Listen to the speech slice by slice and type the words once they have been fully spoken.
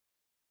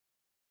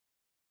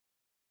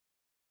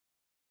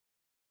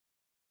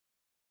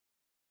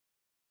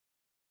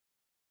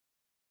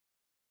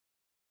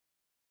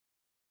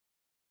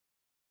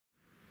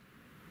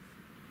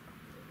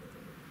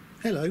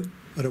Hello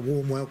and a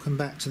warm welcome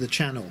back to the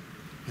channel,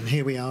 and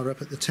here we are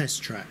up at the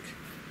test track.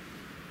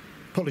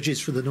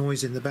 Apologies for the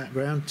noise in the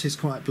background, 'tis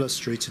quite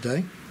blustery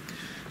today.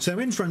 So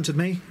in front of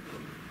me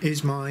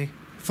is my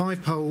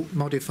 5-pole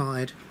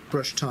modified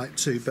Brush Type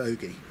 2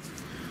 Bogie.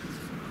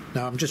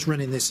 Now I'm just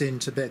running this in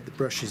to bed the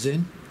brushes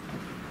in,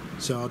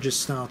 so I'll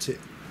just start it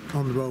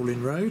on the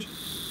rolling road.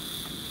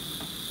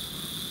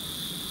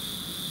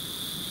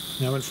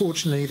 Now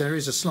unfortunately there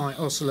is a slight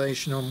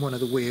oscillation on one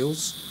of the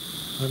wheels.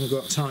 I haven't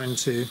got time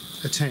to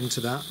attend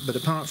to that, but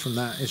apart from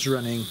that it's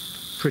running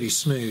pretty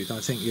smooth. I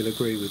think you'll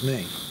agree with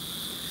me.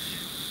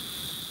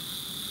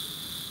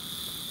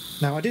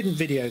 Now I didn't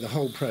video the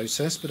whole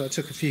process, but I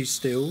took a few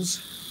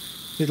stills,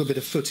 a little bit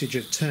of footage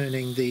of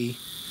turning the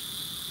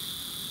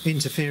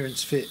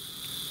interference fit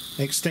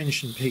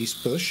extension piece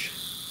bush,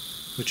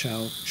 which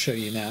I'll show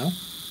you now.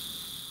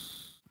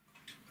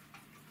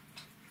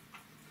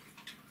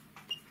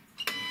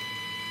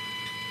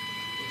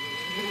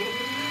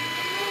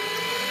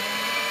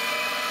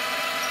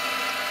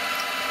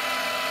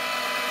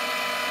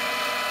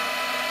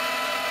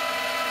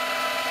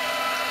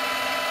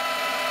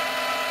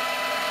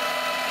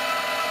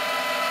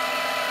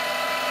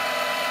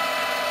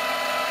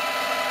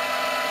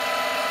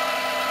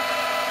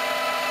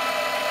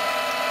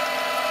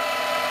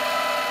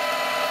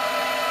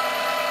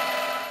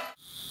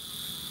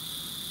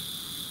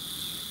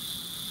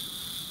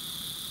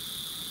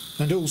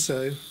 And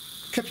also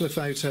a couple of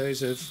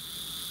photos of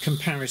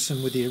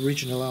comparison with the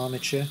original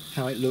armature,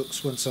 how it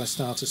looks once I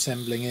start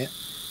assembling it,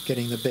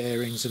 getting the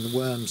bearings and the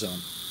worms on.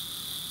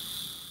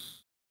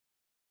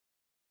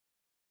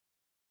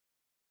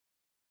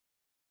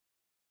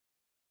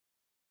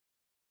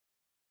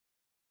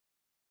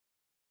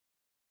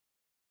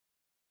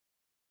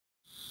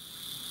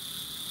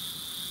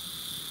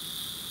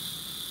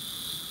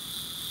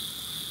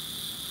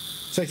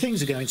 So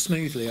things are going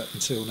smoothly up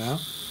until now.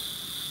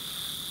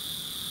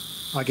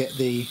 I get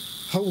the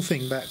whole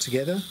thing back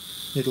together,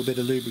 a little bit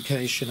of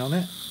lubrication on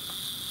it,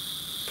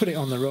 put it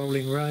on the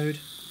rolling road,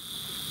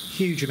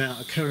 huge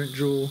amount of current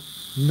draw,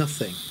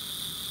 nothing.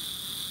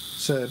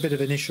 So a bit of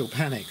initial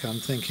panic. I'm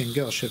thinking,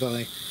 gosh, have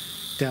I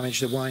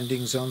damaged the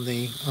windings on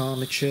the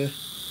armature,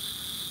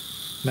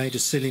 made a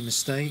silly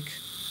mistake?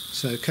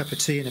 So a cup of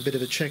tea and a bit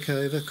of a check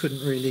over,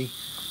 couldn't really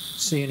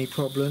see any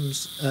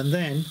problems. And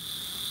then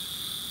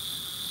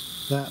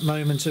that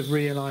moment of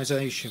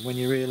realisation, when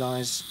you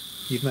realise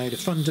you've made a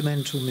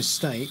fundamental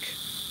mistake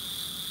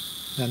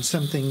and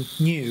something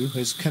new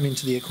has come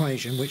into the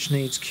equation which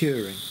needs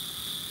curing.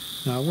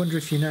 Now I wonder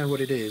if you know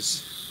what it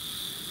is.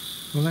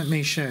 Well, let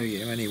me show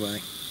you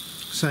anyway.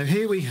 So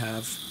here we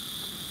have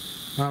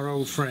our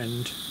old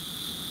friend,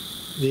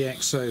 the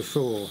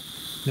X04.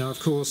 Now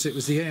of course it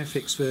was the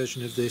Airfix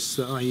version of this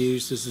that I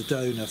used as the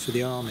donor for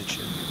the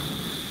armature.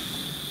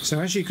 So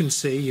as you can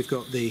see, you've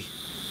got the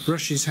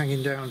brushes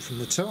hanging down from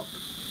the top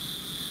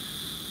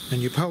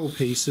and your pole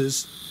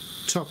pieces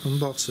top and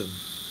bottom.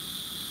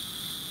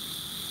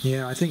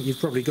 Yeah, I think you've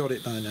probably got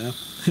it by now.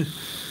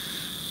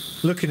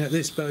 Looking at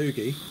this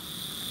bogie,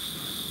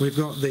 we've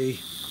got the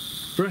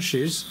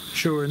brushes,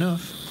 sure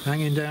enough,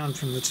 hanging down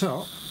from the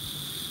top,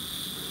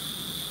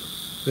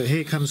 but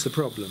here comes the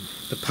problem.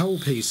 The pole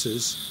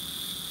pieces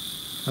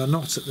are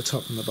not at the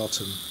top and the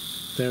bottom,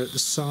 they're at the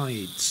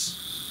sides.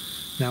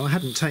 Now I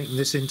hadn't taken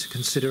this into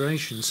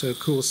consideration, so of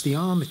course the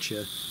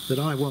armature that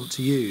I want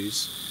to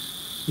use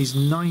is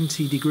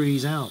 90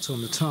 degrees out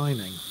on the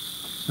timing,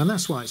 and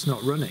that's why it's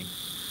not running.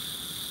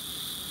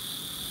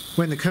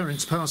 When the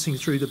current's passing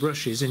through the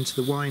brushes into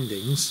the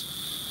windings,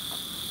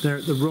 they're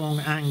at the wrong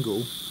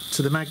angle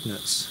to the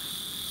magnets,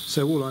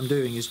 so all I'm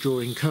doing is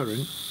drawing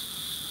current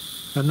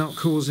and not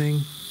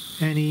causing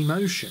any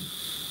motion.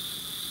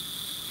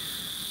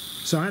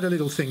 So I had a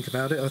little think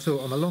about it. I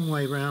thought, I'm a long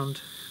way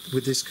round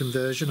with this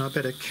conversion, I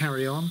better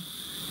carry on,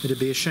 it'd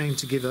be a shame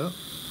to give up.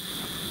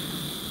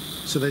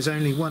 So there's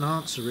only one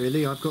answer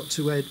really. I've got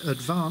to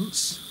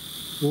advance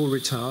or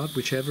retard,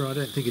 whichever. I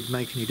don't think it'd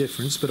make any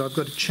difference, but I've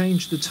got to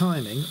change the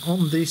timing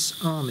on this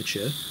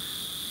armature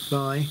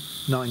by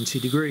 90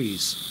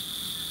 degrees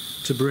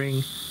to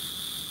bring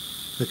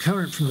the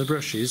current from the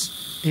brushes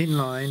in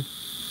line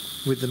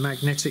with the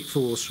magnetic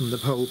force from the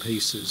pole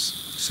pieces,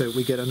 so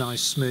we get a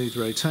nice smooth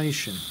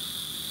rotation.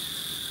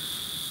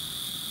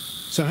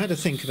 So I had to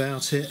think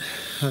about it,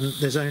 and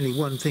there's only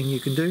one thing you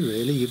can do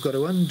really. You've got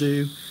to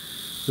undo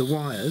the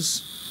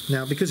wires.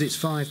 Now because it's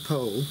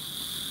 5-pole,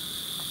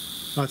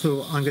 I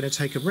thought I'm going to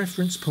take a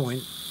reference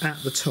point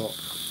at the top.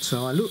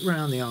 So I looked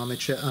round the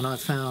armature and I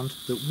found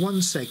that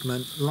one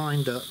segment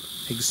lined up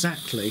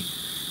exactly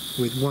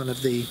with one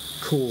of the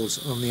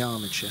cores on the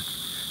armature.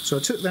 So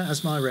I took that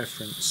as my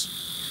reference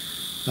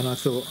and I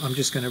thought I'm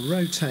just going to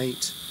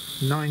rotate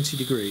 90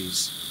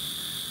 degrees.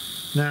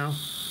 Now,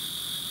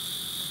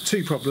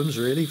 two problems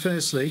really.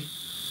 Firstly,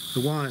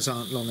 the wires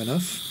aren't long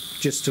enough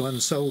just to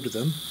unsolder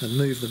them and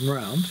move them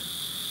round,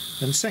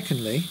 and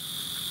secondly,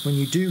 when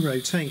you do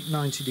rotate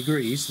 90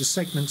 degrees, the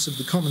segments of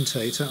the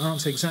commutator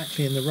aren't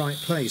exactly in the right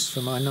place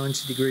for my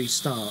 90 degree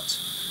start.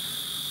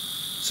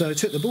 So I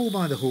took the bull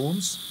by the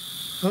horns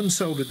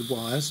unsoldered the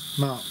wires,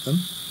 marked them,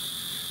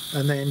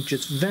 and then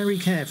just very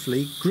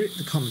carefully gripped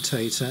the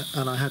commutator,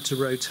 and I had to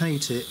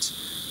rotate it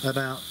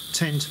about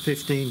 10 to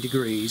 15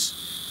 degrees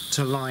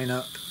to line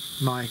up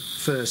my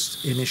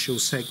first initial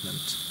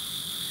segment.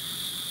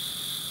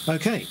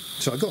 Okay,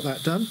 so I got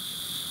that done,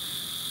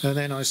 and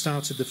then I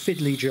started the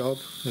fiddly job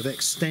of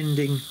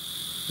extending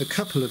a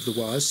couple of the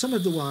wires. Some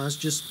of the wires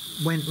just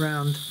went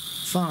round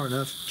far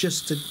enough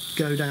just to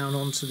go down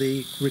onto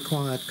the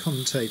required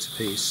commutator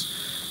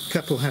piece. A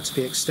couple had to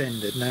be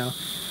extended. Now,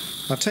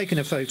 I've taken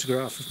a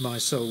photograph of my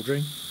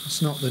soldering.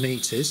 It's not the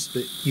neatest,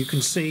 but you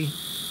can see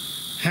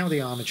how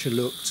the armature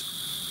looked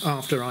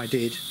after I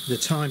did the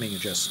timing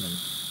adjustment.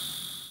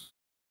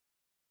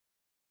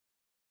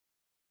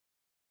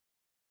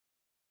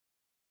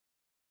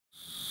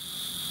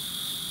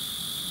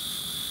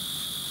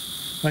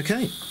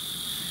 Okay,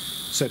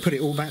 so put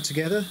it all back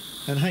together,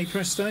 and hey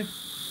presto,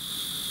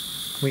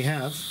 we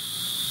have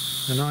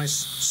a nice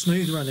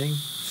smooth running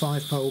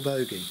 5-pole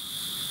bogie.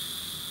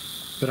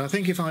 But I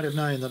think if I'd have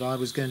known that I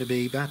was going to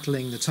be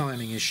battling the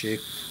timing issue,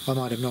 I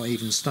might have not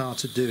even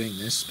started doing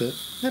this, but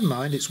never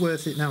mind, it's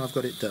worth it now I've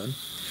got it done.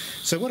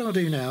 So what I'll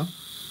do now,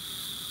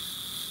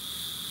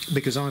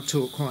 because I've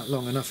talked quite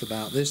long enough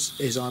about this,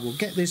 is I will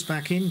get this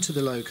back into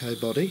the loco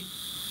body,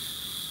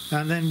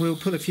 and then we'll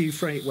pull a few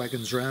freight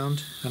wagons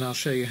round, and I'll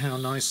show you how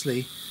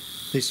nicely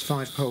this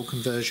 5-pole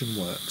conversion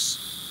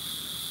works.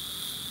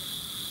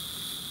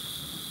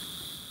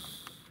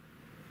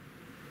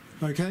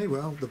 Okay,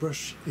 well, the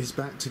brush is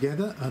back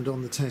together and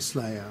on the test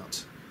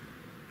layout,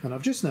 and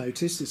I've just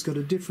noticed it's got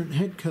a different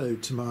head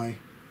code to my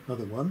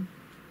other one.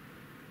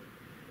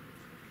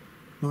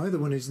 My other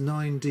one is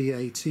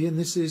 9D80 and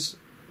this is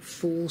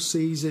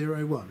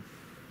 4C01,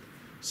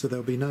 so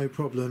there'll be no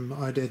problem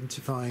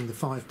identifying the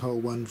 5-pole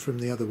one from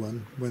the other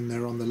one when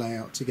they're on the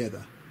layout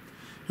together.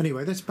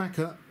 Anyway, let's back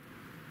up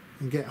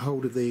and get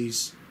hold of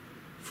these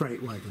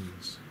freight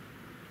wagons.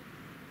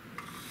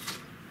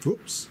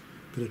 Whoops,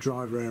 bit of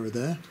driver error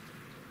there.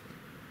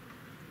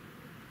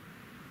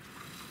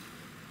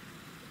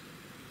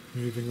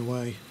 Moving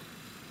away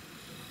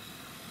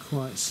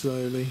quite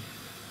slowly.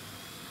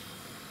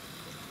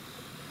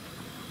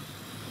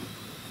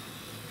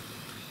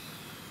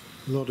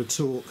 A lot of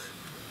torque,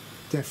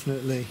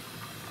 definitely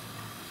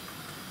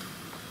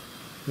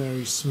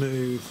very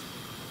smooth.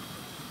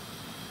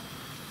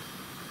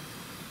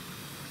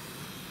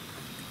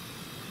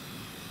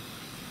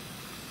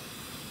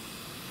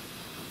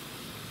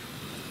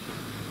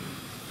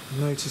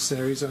 Notice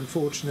there is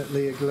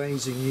unfortunately a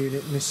glazing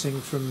unit missing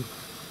from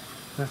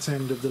that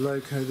end of the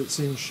loco that's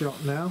in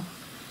shot now,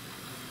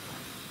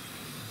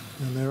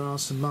 and there are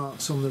some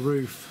marks on the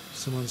roof.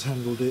 Someone's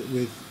handled it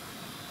with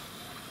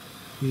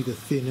either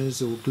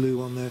thinners or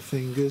glue on their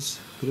fingers,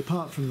 but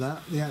apart from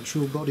that the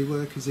actual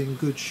bodywork is in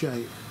good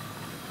shape,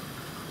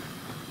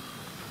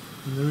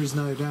 and there is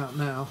no doubt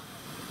now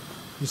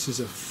this is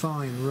a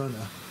fine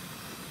runner.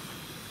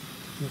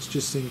 Let's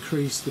just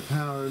increase the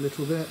power a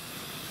little bit.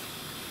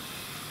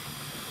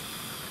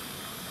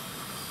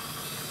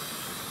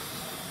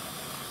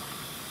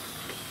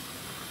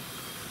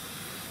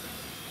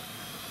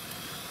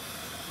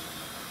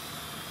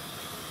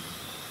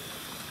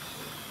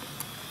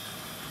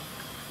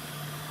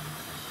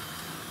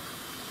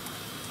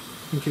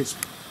 I think it's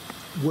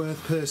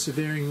worth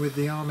persevering with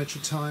the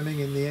armature timing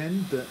in the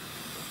end, but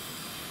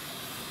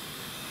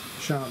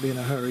shan't be in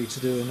a hurry to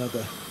do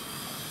another.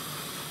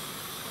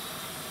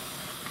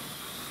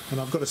 And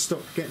I've got to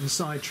stop getting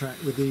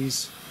sidetracked with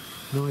these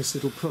nice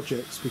little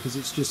projects because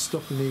it's just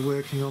stopping me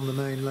working on the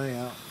main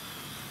layout.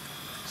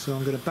 So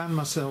I'm going to ban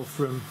myself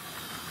from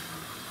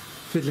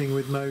fiddling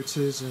with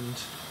motors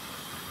and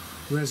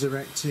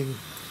resurrecting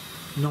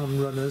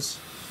non-runners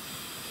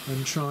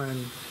and try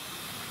and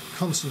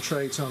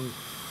concentrate on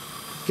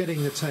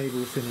getting the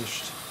table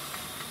finished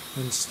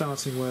and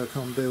starting work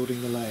on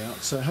building the layout.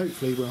 So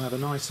hopefully we'll have a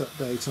nice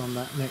update on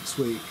that next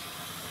week.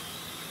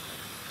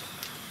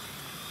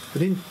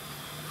 But in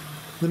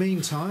the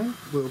meantime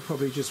we'll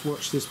probably just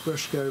watch this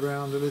brush go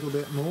round a little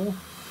bit more.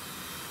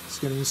 It's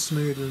getting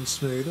smoother and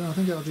smoother. I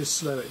think I'll just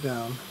slow it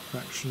down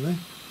fractionally.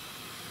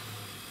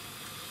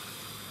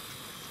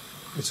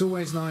 It's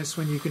always nice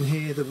when you can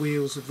hear the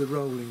wheels of the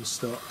rolling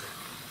stock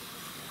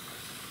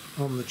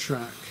on the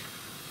track,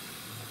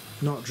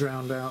 not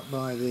drowned out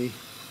by the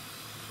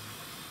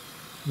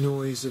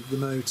noise of the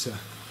motor.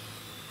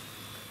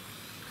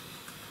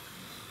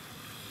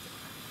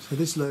 So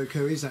this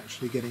loco is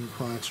actually getting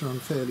quieter, I'm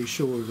fairly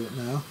sure of it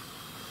now.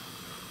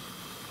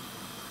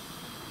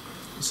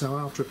 So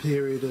after a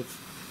period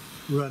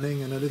of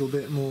running and a little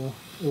bit more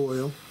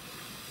oil,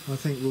 I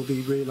think we'll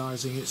be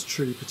realising its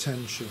true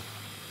potential.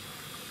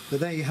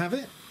 But there you have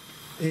it.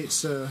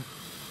 It's a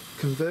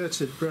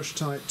converted Brush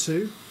Type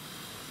 2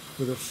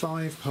 with a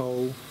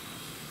 5-pole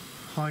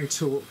high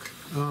torque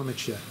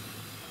armature,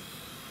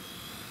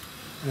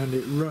 and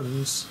it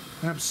runs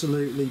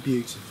absolutely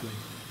beautifully.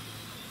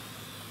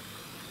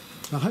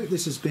 I hope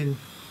this has been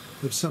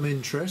of some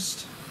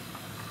interest,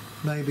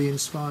 maybe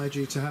inspired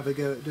you to have a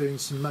go at doing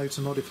some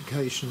motor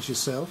modifications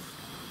yourself.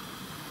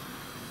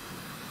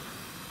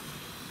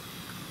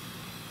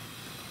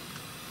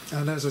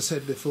 And as I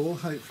said before,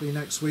 hopefully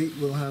next week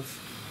we'll have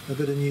a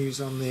bit of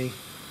news on the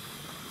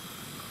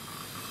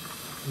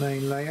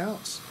main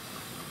layout.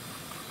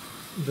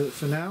 But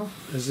for now,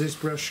 as this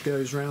brush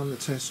goes round the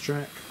test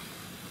track,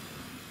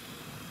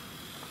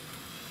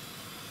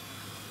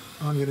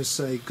 I'm going to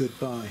say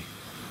goodbye.